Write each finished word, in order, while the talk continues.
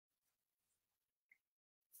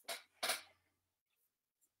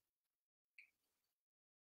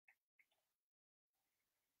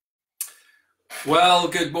Well,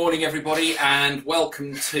 good morning, everybody, and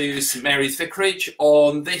welcome to St Mary's Vicarage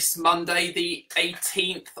on this Monday, the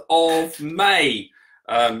 18th of May.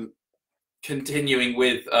 Continuing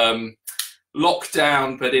with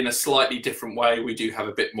lockdown, but in a slightly different way. We do have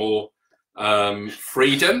a bit more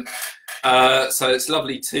freedom. So it's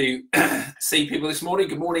lovely to see people this morning.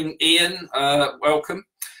 Good morning, Ian. Welcome.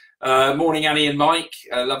 Morning, Annie and Mike.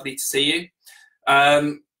 Lovely to see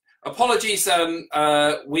you. Apologies,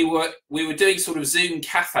 we were doing sort of Zoom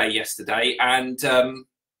cafe yesterday, and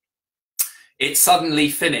it suddenly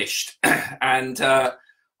finished, and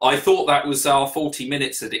I thought that was our 40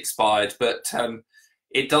 minutes had expired, but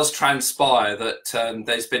it does transpire that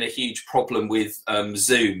there's been a huge problem with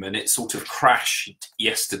Zoom, and it sort of crashed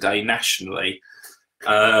yesterday nationally.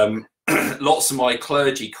 Lots of my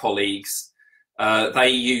clergy colleagues, they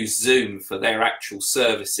use Zoom for their actual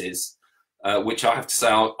services. Which I have to say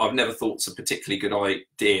I've never thought it's a particularly good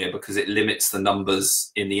idea, because it limits the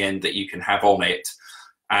numbers in the end that you can have on it,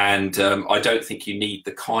 and I don't think you need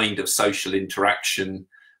the kind of social interaction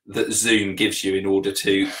that Zoom gives you in order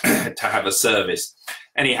to to have a service.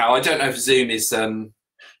 Anyhow, I don't know if Zoom is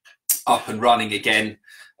up and running again,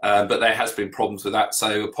 but there has been problems with that,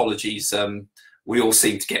 so apologies. We all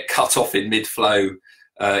seem to get cut off in mid-flow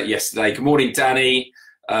yesterday. Good morning, Danny.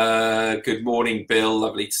 Good morning, Bill.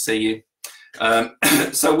 Lovely to see you.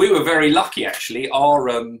 So we were very lucky, actually. Our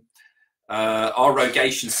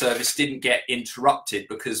rogation service didn't get interrupted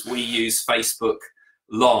because we use Facebook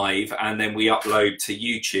Live and then we upload to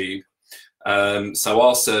YouTube. So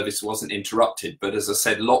our service wasn't interrupted. But as I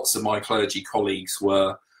said, lots of my clergy colleagues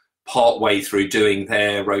were part way through doing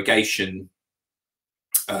their rogation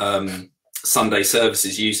Sunday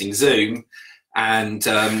services using Zoom, and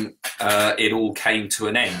it all came to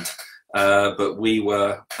an end. But we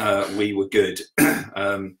were good.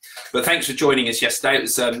 But thanks for joining us yesterday. It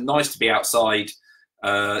was nice to be outside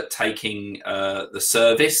taking the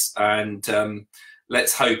service, and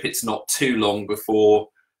let's hope it's not too long before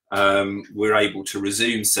we're able to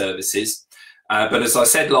resume services. But as I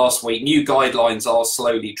said last week, new guidelines are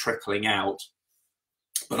slowly trickling out,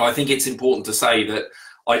 but I think it's important to say that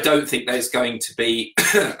I don't think there's going to be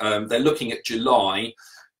they're looking at July,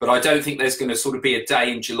 but I don't think there's going to sort of be a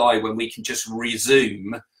day in July when we can just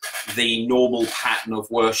resume the normal pattern of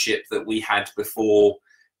worship that we had before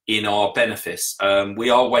in our benefice. We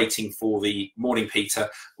are waiting for the morning, Peter.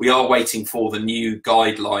 We are waiting for the new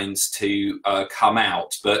guidelines to come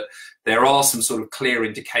out, but there are some sort of clear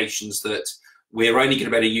indications that we're only going to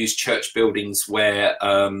be able to use church buildings where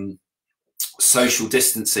social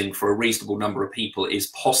distancing for a reasonable number of people is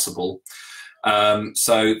possible.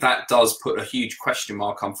 So that does put a huge question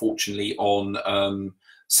mark, unfortunately, on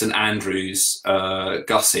St Andrew's,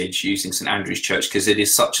 Gussage, using St Andrew's Church, because it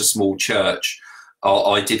is such a small church.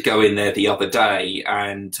 I did go in there the other day,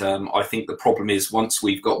 and I think the problem is once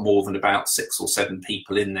we've got more than about 6 or 7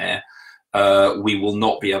 people in there, we will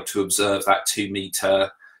not be able to observe that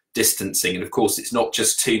 2-metre distancing. And of course, it's not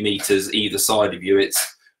just 2 metres either side of you,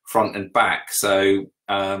 it's front and back. So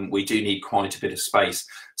we do need quite a bit of space.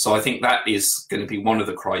 So I think that is going to be one of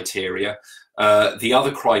the criteria. The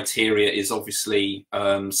other criteria is obviously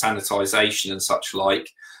sanitisation and such like.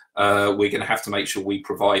 We're going to have to make sure we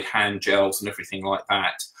provide hand gels and everything like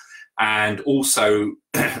that. And also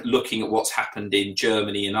looking at what's happened in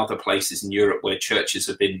Germany and other places in Europe where churches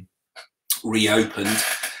have been reopened,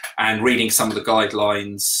 and reading some of the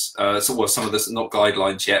guidelines, well, some of the, not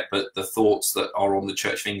guidelines yet, but the thoughts that are on the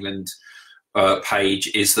Church of England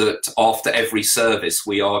page, is that after every service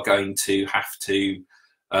we are going to have to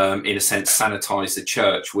in a sense sanitize the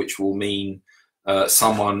church, which will mean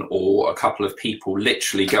someone or a couple of people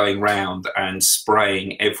literally going round and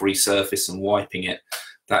spraying every surface and wiping it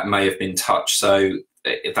that may have been touched. So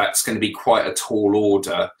that's going to be quite a tall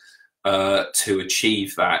order to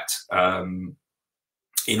achieve that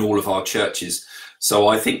in all of our churches. So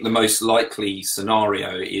I think the most likely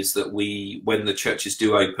scenario is that when the churches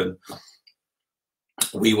do open,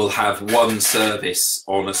 we will have one service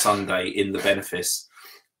on a Sunday in the benefice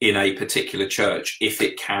in a particular church, if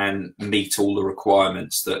it can meet all the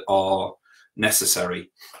requirements that are necessary.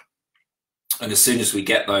 And as soon as we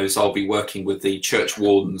get those, I'll be working with the church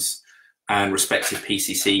wardens and respective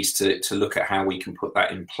PCCs to look at how we can put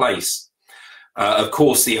that in place. Of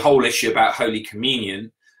course, the whole issue about Holy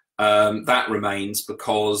Communion, that remains,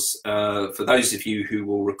 because for those of you who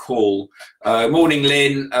will recall, morning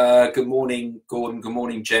Lynn, good morning Gordon, good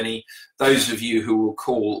morning Jenny, those of you who will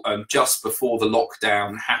recall, just before the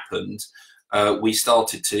lockdown happened, we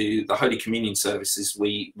started to, the Holy Communion services,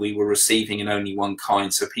 we were receiving in only one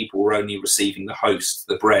kind, so people were only receiving the host,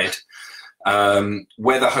 the bread.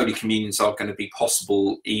 Whether Holy Communions are going to be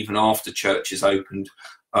possible even after church is opened,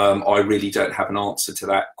 I really don't have an answer to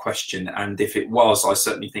that question. And if it was, I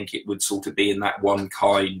certainly think it would sort of be in that one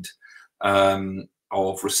kind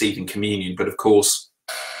of receiving communion. But of course,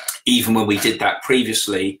 even when we did that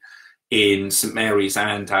previously in St Mary's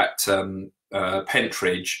and at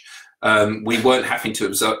Pentridge, we weren't having to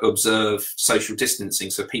observe social distancing,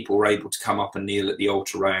 so people were able to come up and kneel at the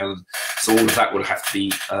altar rail. And so all of that will have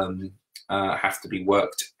to be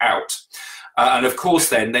worked out. And of course,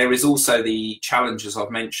 then there is also the challenges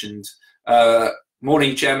I've mentioned.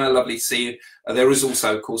 Morning, Gemma, lovely to see you. There is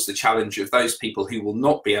also, of course, the challenge of those people who will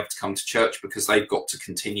not be able to come to church because they've got to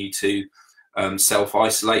continue to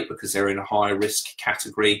self-isolate because they're in a higher risk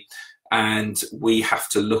category. And we have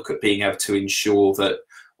to look at being able to ensure that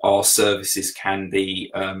our services can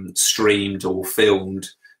be streamed or filmed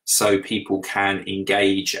so people can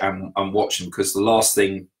engage and watch them, because the last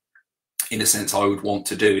thing, in a sense, I would want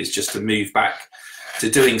to do is just to move back to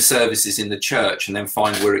doing services in the church and then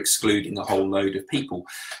find we're excluding a whole load of people.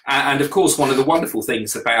 And of course, one of the wonderful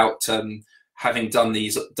things about having done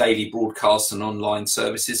these daily broadcasts and online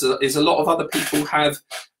services is a lot of other people have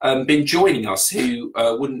been joining us who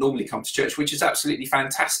wouldn't normally come to church, which is absolutely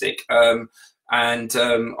fantastic. And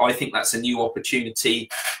I think that's a new opportunity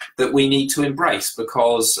that we need to embrace,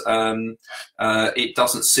 because it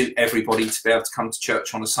doesn't suit everybody to be able to come to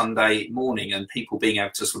church on a Sunday morning, and people being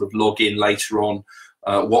able to sort of log in later on,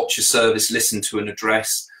 watch a service, listen to an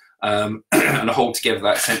address, and hold together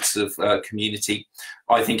that sense of community,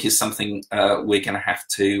 I think is something we're going to have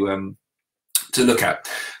to look at.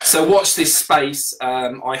 So watch this space.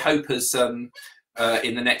 I hope as in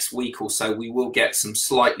the next week or so, we will get some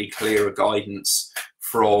slightly clearer guidance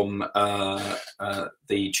from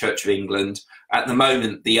the Church of England. At the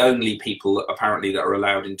moment, the only people apparently that are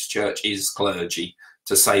allowed into church is clergy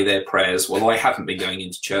to say their prayers. Well, I haven't been going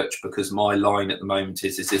into church because my line at the moment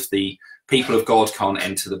is if the people of God can't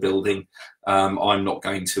enter the building, I'm not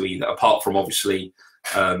going to either, apart from obviously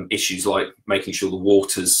issues like making sure the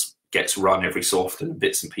waters gets run every so often and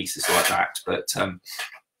bits and pieces like that. But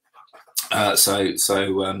so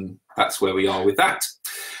that's where we are with that.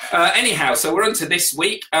 Anyhow, so we're on to this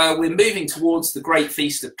week. We're moving towards the great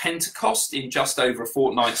feast of Pentecost in just over a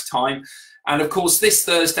fortnight's time. And of course, this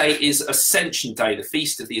Thursday is Ascension Day, the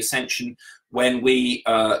Feast of the Ascension, when we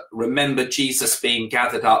remember Jesus being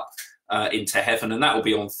gathered up into heaven. And that will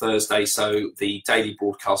be on Thursday. So the daily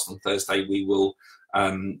broadcast on Thursday, we will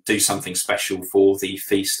do something special for the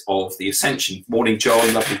Feast of the Ascension. Morning,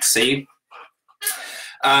 John. Lovely to see you.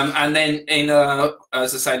 And then in,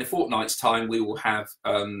 as I say, in a fortnight's time, we will have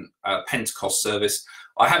a Pentecost service.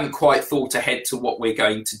 I haven't quite thought ahead to what we're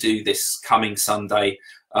going to do this coming Sunday.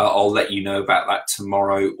 I'll let you know about that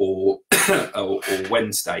tomorrow or, or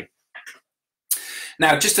Wednesday.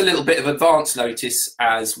 Now, just a little bit of advance notice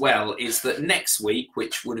as well is that next week,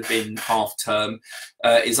 which would have been half term,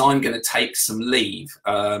 is I'm going to take some leave.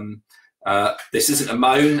 This isn't a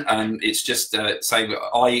moan, it's just saying that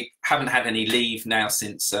I haven't had any leave now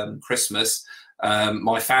since Christmas.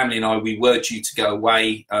 My family and I, we were due to go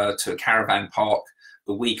away to a caravan park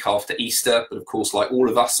the week after Easter, but of course, like all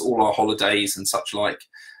of us, all our holidays and such like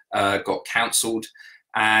got cancelled.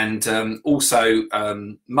 And also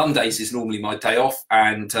Mondays is normally my day off,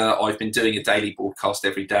 and I've been doing a daily broadcast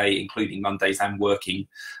every day, including Mondays, and working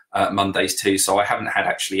Mondays too, so I haven't had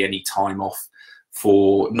actually any time off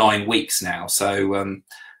for 9 weeks now. So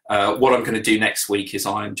what I'm going to do next week is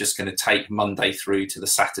I'm just going to take Monday through to the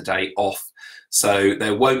Saturday off. So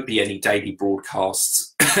there won't be any daily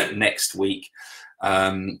broadcasts next week,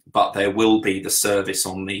 but there will be the service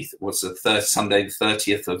on the Sunday the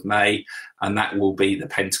 30th of May, and that will be the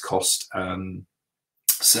Pentecost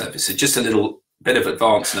service. So just a little bit of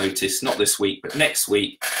advance notice, not this week, but next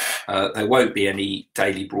week there won't be any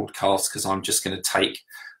daily broadcasts, because I'm just going to take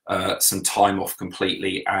some time off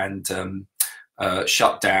completely and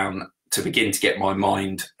shut down to begin to get my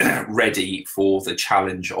mind ready for the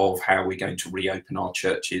challenge of how we're going to reopen our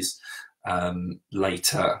churches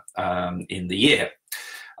later in the year.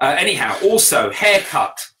 Anyhow, also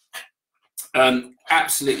haircut,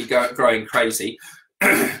 absolutely growing crazy.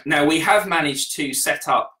 Now, we have managed to set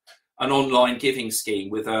up an online giving scheme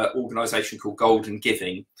with an organisation called Golden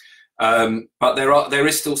Giving. But there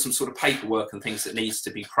is still some sort of paperwork and things that needs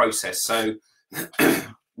to be processed. So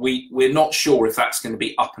we're not sure if that's going to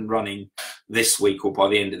be up and running this week or by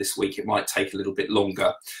the end of this week. It might take a little bit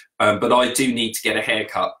longer. But I do need to get a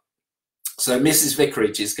haircut. So Mrs.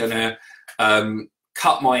 Vicarage is going to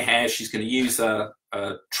cut my hair. She's going to use a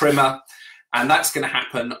trimmer. And that's going to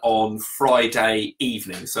happen on Friday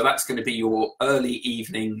evening. So that's going to be your early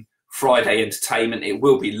evening Friday entertainment. It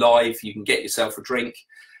will be live. You can get yourself a drink,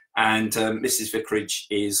 and Mrs. Vicarage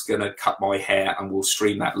is going to cut my hair, and we'll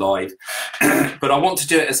stream that live. But I want to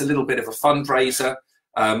do it as a little bit of a fundraiser.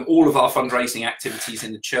 All of our fundraising activities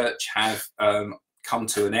in the church have come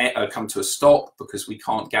to a stop because we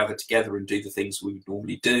can't gather together and do the things we would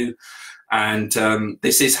normally do, and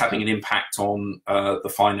this is having an impact on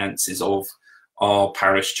the finances of our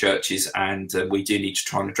parish churches, and we do need to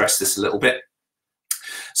try and address this a little bit.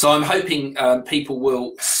 So I'm hoping people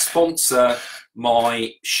will sponsor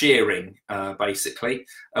my sharing, basically.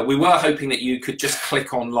 We were hoping that you could just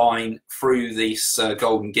click online through this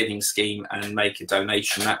Golden Giving scheme and make a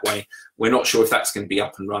donation that way. We're not sure if that's going to be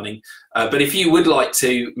up and running. But if you would like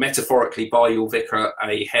to metaphorically buy your vicar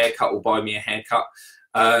a haircut or buy me a haircut,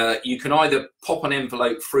 you can either pop an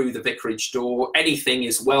envelope through the vicarage door. Anything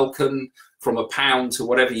is welcome, from £1 to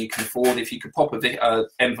whatever you can afford. If you could pop an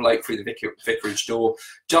envelope through the vicarage door,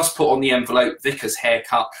 just put on the envelope vicar's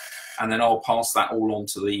haircut, and then I'll pass that all on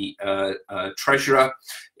to the treasurer.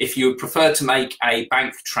 If you would prefer to make a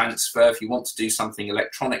bank transfer, if you want to do something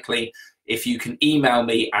electronically, if you can email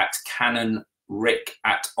me at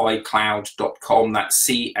canonrick@icloud.com, that's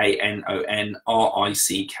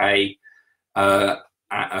CANONRICK,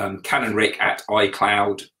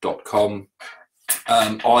 canonrick@icloud.com.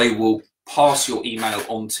 I will pass your email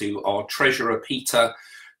on to our treasurer, Peter,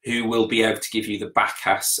 who will be able to give you the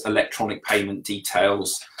BACAS electronic payment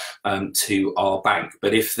details to our bank.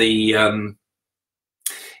 But if the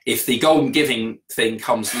Golden Giving thing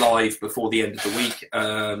comes live before the end of the week,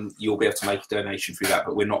 you'll be able to make a donation through that,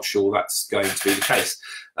 but we're not sure that's going to be the case.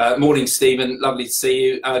 Morning, Stephen, lovely to see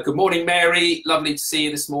you. Good morning, Mary, lovely to see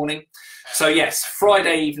you this morning. So yes,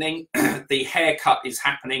 Friday evening, the haircut is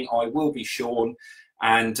happening. I will be shorn,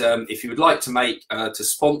 and if you would like to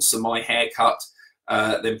sponsor my haircut,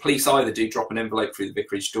 then please either do drop an envelope through the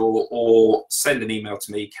vicarage door or send an email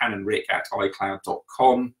to me,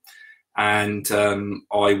 canonrick@icloud.com, and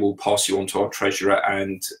I will pass you on to our treasurer,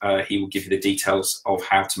 and he will give you the details of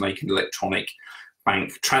how to make an electronic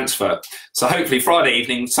bank transfer. So hopefully Friday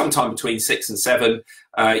evening, sometime between 6 and 7,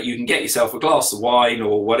 you can get yourself a glass of wine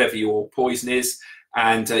or whatever your poison is,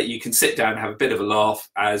 and you can sit down and have a bit of a laugh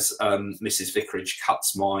as Mrs. Vicarage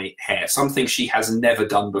cuts my hair, something she has never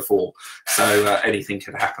done before, so anything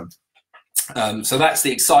could happen. So that's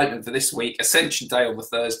the excitement for this week. Ascension Day on the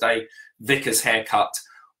Thursday, Vicar's haircut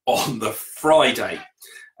on the Friday.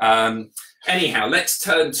 Anyhow, let's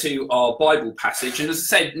turn to our Bible passage, and as I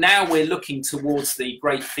said, now we're looking towards the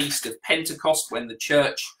great feast of Pentecost, when the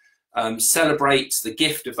church celebrates the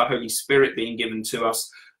gift of the Holy Spirit being given to us.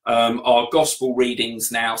 Our gospel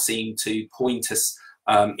readings now seem to point us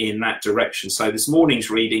in that direction. So this morning's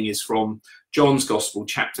reading is from John's Gospel,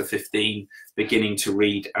 chapter 15, beginning to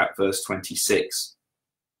read at verse 26.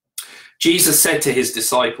 Jesus said to his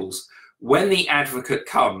disciples, "When the advocate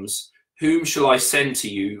comes, whom shall I send to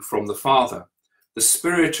you from the Father? The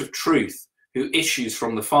Spirit of truth, who issues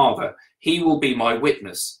from the Father, he will be my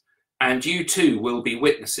witness, and you too will be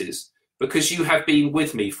witnesses, because you have been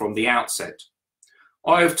with me from the outset.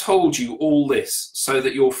 I have told you all this so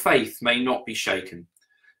that your faith may not be shaken.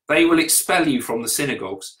 They will expel you from the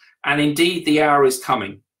synagogues, and indeed the hour is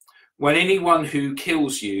coming when anyone who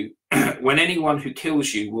kills you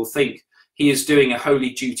will think he is doing a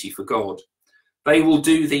holy duty for God. They will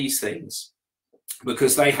do these things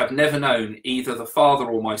because they have never known either the Father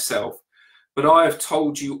or myself. But I have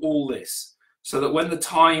told you all this so that when the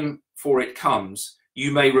time for it comes,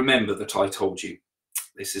 you may remember that I told you."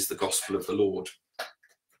 This is the gospel of the Lord.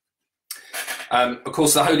 Of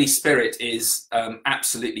course, the Holy Spirit is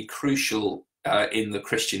absolutely crucial in the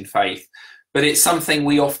Christian faith, but it's something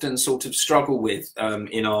we often sort of struggle with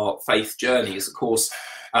in our faith journeys. Of course,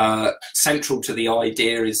 central to the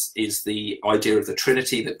idea is the idea of the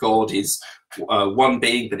Trinity, that God is one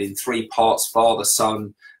being, but in three parts: Father,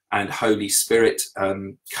 Son, and Holy Spirit,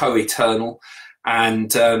 co-eternal.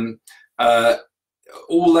 And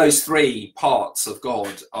all those three parts of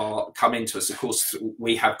God come into us. Of course,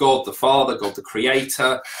 we have God the Father, God the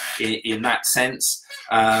Creator, in that sense,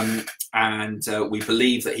 and we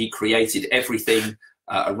believe that he created everything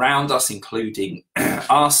around us, including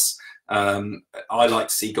us. I like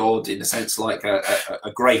to see God in a sense like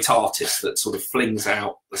a great artist that sort of flings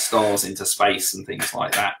out the stars into space and things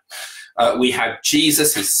like that. We have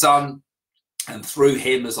Jesus, his son, and through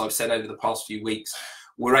him, as I've said over the past few weeks,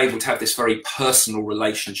 we're able to have this very personal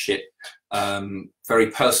relationship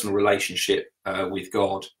with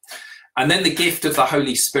God. And then the gift of the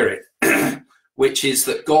Holy Spirit, which is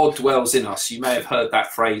that God dwells in us. You may have heard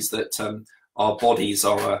that phrase that our bodies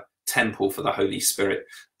are a temple for the Holy Spirit,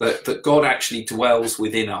 that God actually dwells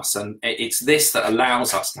within us, and it's this that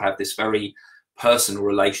allows us to have this very personal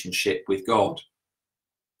relationship with God.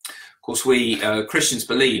 Of course, we Christians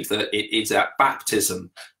believe that it is at baptism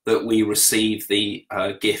that we receive the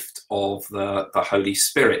gift of the Holy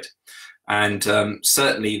Spirit. And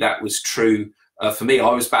certainly that was true for me. I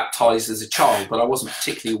was baptized as a child, but I wasn't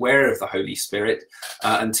particularly aware of the Holy Spirit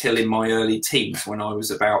until in my early teens, when I was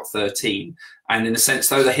about 13. And in a sense,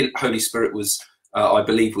 though the Holy Spirit was, I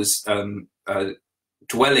believe, was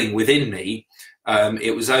dwelling within me,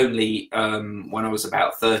 it was only when I was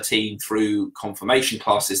about 13, through confirmation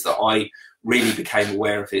classes, that I really became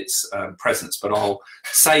aware of its presence. But I'll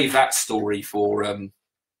save that story for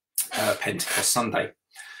Pentecost Sunday.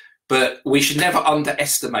 But we should never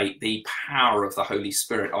underestimate the power of the Holy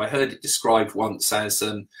Spirit. I heard it described once as,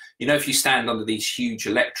 you know, if you stand under these huge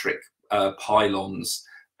electric pylons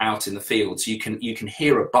out in the fields, you can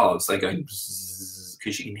hear a buzz. They go bzzz,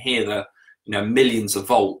 because you can hear the, you know, millions of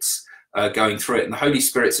volts going through it. And the Holy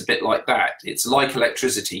Spirit's a bit like that. It's like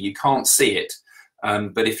electricity. You can't see it,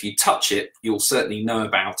 but if you touch it, you'll certainly know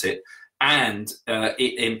about it. And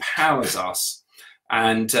it empowers us.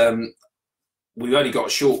 And we've only got a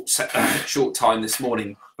short time this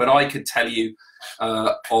morning, but I could tell you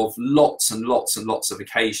of lots and lots and lots of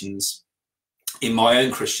occasions in my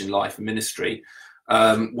own Christian life and ministry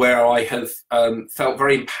where I have felt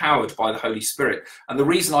very empowered by the Holy Spirit. And the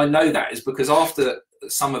reason I know that is because after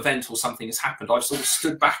some event or something has happened, I've sort of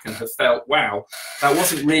stood back and have felt, wow, that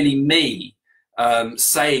wasn't really me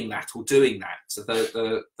saying that or doing that. So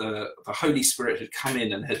the Holy Spirit had come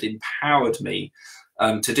in and had empowered me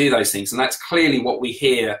to do those things. And that's clearly what we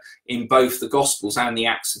hear in both the Gospels and the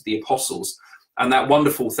Acts of the Apostles. And that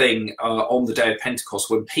wonderful thing on the day of Pentecost,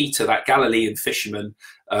 when Peter, that Galilean fisherman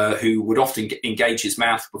who would often engage his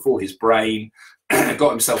mouth before his brain, got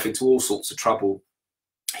himself into all sorts of trouble,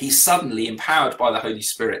 he suddenly, empowered by the Holy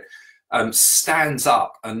Spirit, stands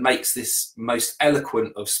up and makes this most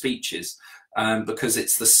eloquent of speeches, because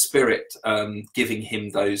it's the Spirit giving him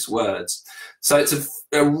those words. So it's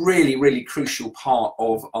a really, really crucial part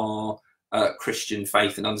of our Christian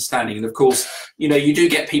faith and understanding. And of course, you know, you do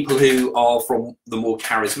get people who are from the more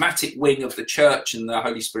charismatic wing of the church, and the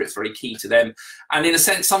Holy Spirit's very key to them. And in a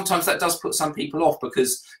sense, sometimes that does put some people off,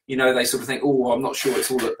 because, you know, they sort of think, oh, I'm not sure,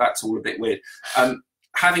 that's all a bit weird.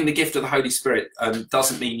 Having the gift of the Holy Spirit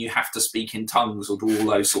doesn't mean you have to speak in tongues or do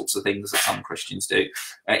all those sorts of things that some Christians do.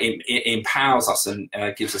 It empowers us and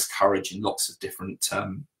gives us courage in lots of different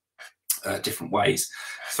ways.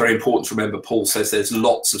 It's very important to remember, Paul says there's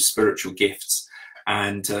lots of spiritual gifts,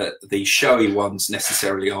 and the showy ones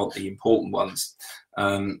necessarily aren't the important ones.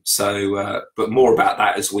 But more about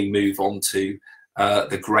that as we move on to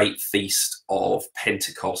the great feast of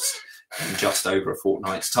Pentecost in just over a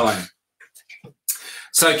fortnight's time.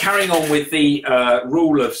 So carrying on with the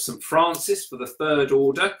rule of St. Francis for the third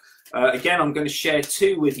order. Again, I'm going to share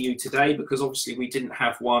two with you today, because obviously we didn't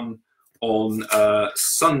have one on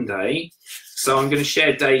Sunday. So I'm going to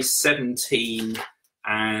share day 17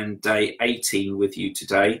 and day 18 with you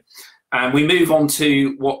today. And we move on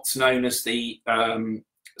to what's known as the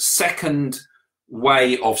second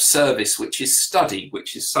way of service, which is study,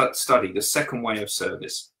 the second way of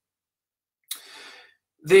service.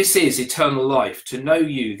 This is eternal life, to know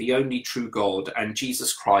you, the only true God, and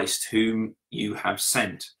Jesus Christ, whom you have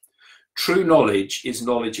sent. True knowledge is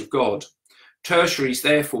knowledge of God. Tertiaries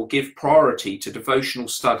therefore give priority to devotional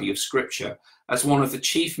study of Scripture as one of the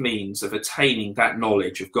chief means of attaining that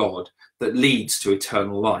knowledge of God that leads to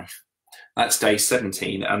eternal life. That's day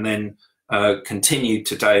 17, and then continued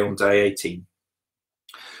today on day 18.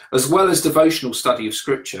 As well as devotional study of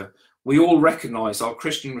Scripture, we all recognise our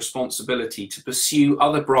Christian responsibility to pursue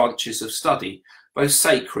other branches of study, both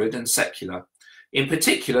sacred and secular. In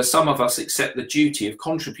particular, some of us accept the duty of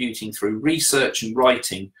contributing through research and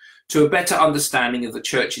writing to a better understanding of the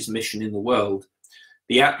Church's mission in the world,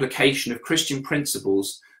 the application of Christian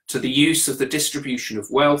principles to the use of the distribution of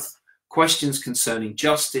wealth, questions concerning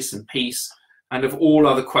justice and peace, and of all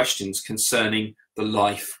other questions concerning the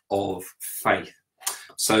life of faith.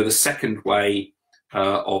 So the second way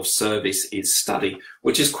of service is study,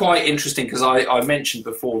 which is quite interesting, because I mentioned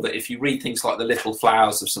before that if you read things like the Little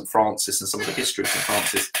Flowers of St. Francis and some of the history of St.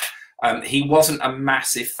 Francis, he wasn't a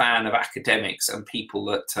massive fan of academics and people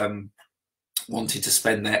that wanted to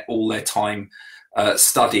spend all their time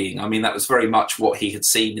studying. I mean, that was very much what he had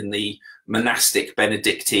seen in the monastic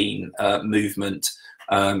Benedictine movement,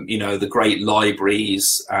 you know, the great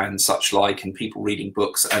libraries and such like, and people reading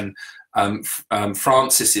books. And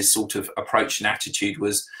Francis's sort of approach and attitude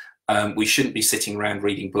was, we shouldn't be sitting around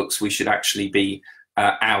reading books. We should actually be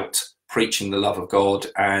out preaching the love of God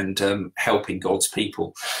and helping God's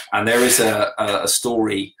people. And there is a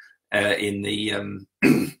story in the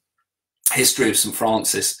history of St.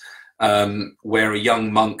 Francis where a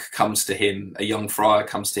young monk comes to him, a young friar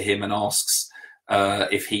comes to him and asks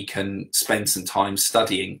if he can spend some time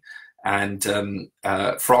studying. And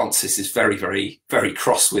Francis is very, very, very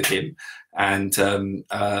cross with him and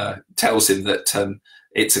tells him that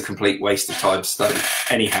it's a complete waste of time to study.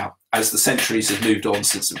 Anyhow, as the centuries have moved on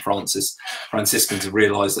since St. Francis, Franciscans have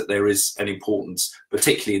realised that there is an importance,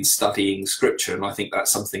 particularly in studying scripture. And I think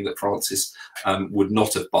that's something that Francis would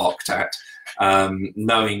not have barked at.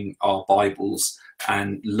 Knowing our Bibles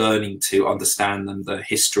and learning to understand them, the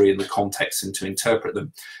history and the context, and to interpret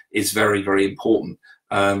them is very, very important.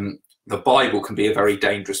 The Bible can be a very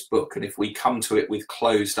dangerous book, and if we come to it with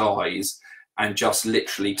closed eyes and just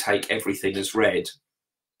literally take everything as read,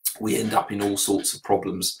 we end up in all sorts of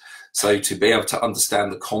problems. So to be able to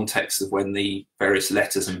understand the context of when the various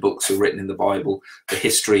letters and books are written in the Bible, the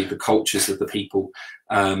history, the cultures of the people,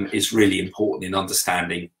 is really important in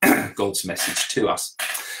understanding God's message to us.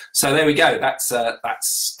 So there we go, that's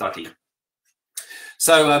study.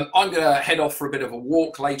 So I'm going to head off for a bit of a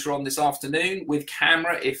walk later on this afternoon with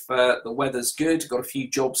camera if the weather's good. Got a few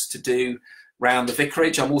jobs to do around the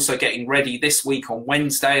vicarage. I'm also getting ready this week on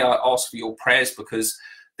Wednesday. I ask for your prayers because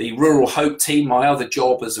the Rural Hope team, my other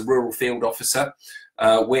job as a rural field officer,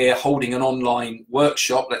 we're holding an online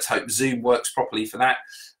workshop. Let's hope Zoom works properly for that.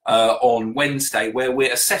 On Wednesday, where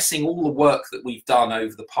we're assessing all the work that we've done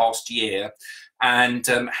over the past year and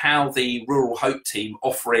how the Rural Hope team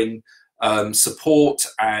offering support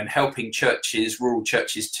and helping churches, rural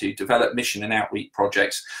churches, to develop mission and outreach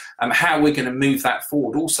projects, how we're going to move that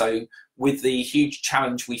forward. Also, with the huge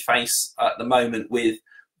challenge we face at the moment with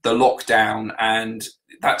the lockdown, and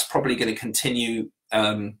that's probably going to continue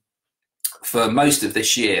for most of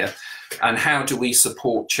this year, and how do we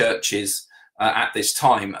support churches at this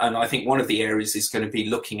time? And I think one of the areas is going to be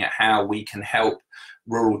looking at how we can help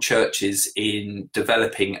rural churches in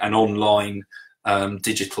developing an online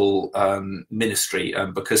digital ministry,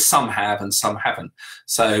 because some have and some haven't.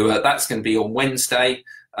 So that's going to be on Wednesday.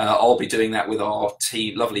 I'll be doing that with our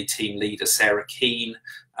lovely team leader Sarah Keane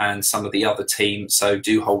and some of the other team, so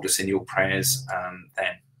do hold us in your prayers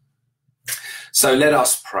then. So let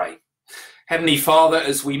us pray. Heavenly Father,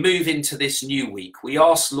 as we move into this new week, we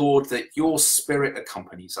ask, Lord, that your Spirit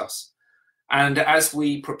accompanies us. And as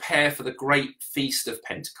we prepare for the great feast of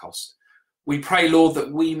Pentecost, we pray, Lord,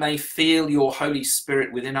 that we may feel your Holy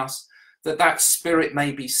Spirit within us, that that Spirit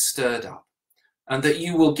may be stirred up, and that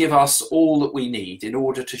you will give us all that we need in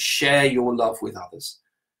order to share your love with others,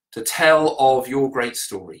 to tell of your great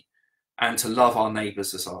story, and to love our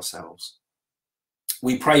neighbours as ourselves.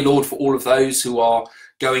 We pray, Lord, for all of those who are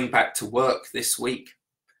going back to work this week.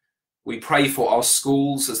 We pray for our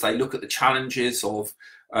schools as they look at the challenges of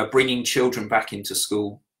bringing children back into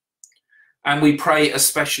school. And we pray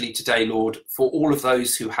especially today, Lord, for all of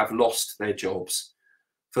those who have lost their jobs,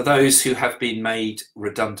 for those who have been made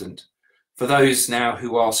redundant, for those now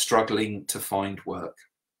who are struggling to find work.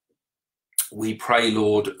 We pray,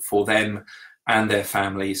 Lord, for them and their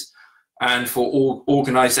families, and for all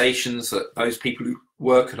organisations, those people who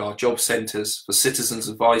work at our job centres, for Citizens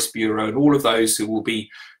Advice Bureau, and all of those who will be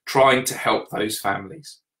trying to help those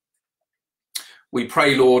families. We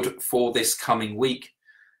pray, Lord, for this coming week,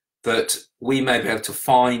 that we may be able to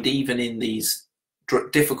find, even in these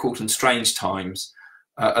difficult and strange times,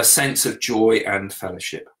 a sense of joy and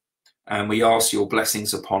fellowship. And we ask your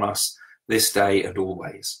blessings upon us this day and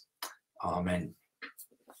always. Amen.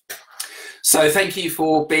 So thank you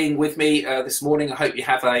for being with me this morning. I hope you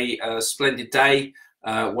have a splendid day,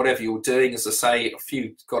 whatever you're doing. As I say,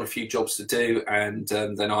 got a few jobs to do, and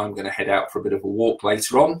then I'm going to head out for a bit of a walk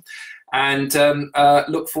later on. And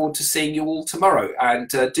look forward to seeing you all tomorrow. And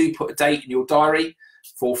do put a date in your diary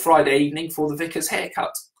for Friday evening for the vicar's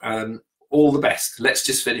haircut. All the best. Let's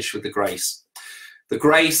just finish with the grace. The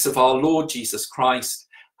grace of our Lord Jesus Christ,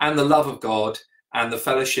 and the love of God, and the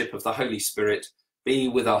fellowship of the Holy Spirit be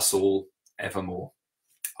with us all evermore.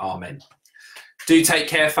 Amen. Do take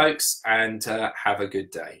care, folks, and have a good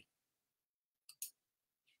day.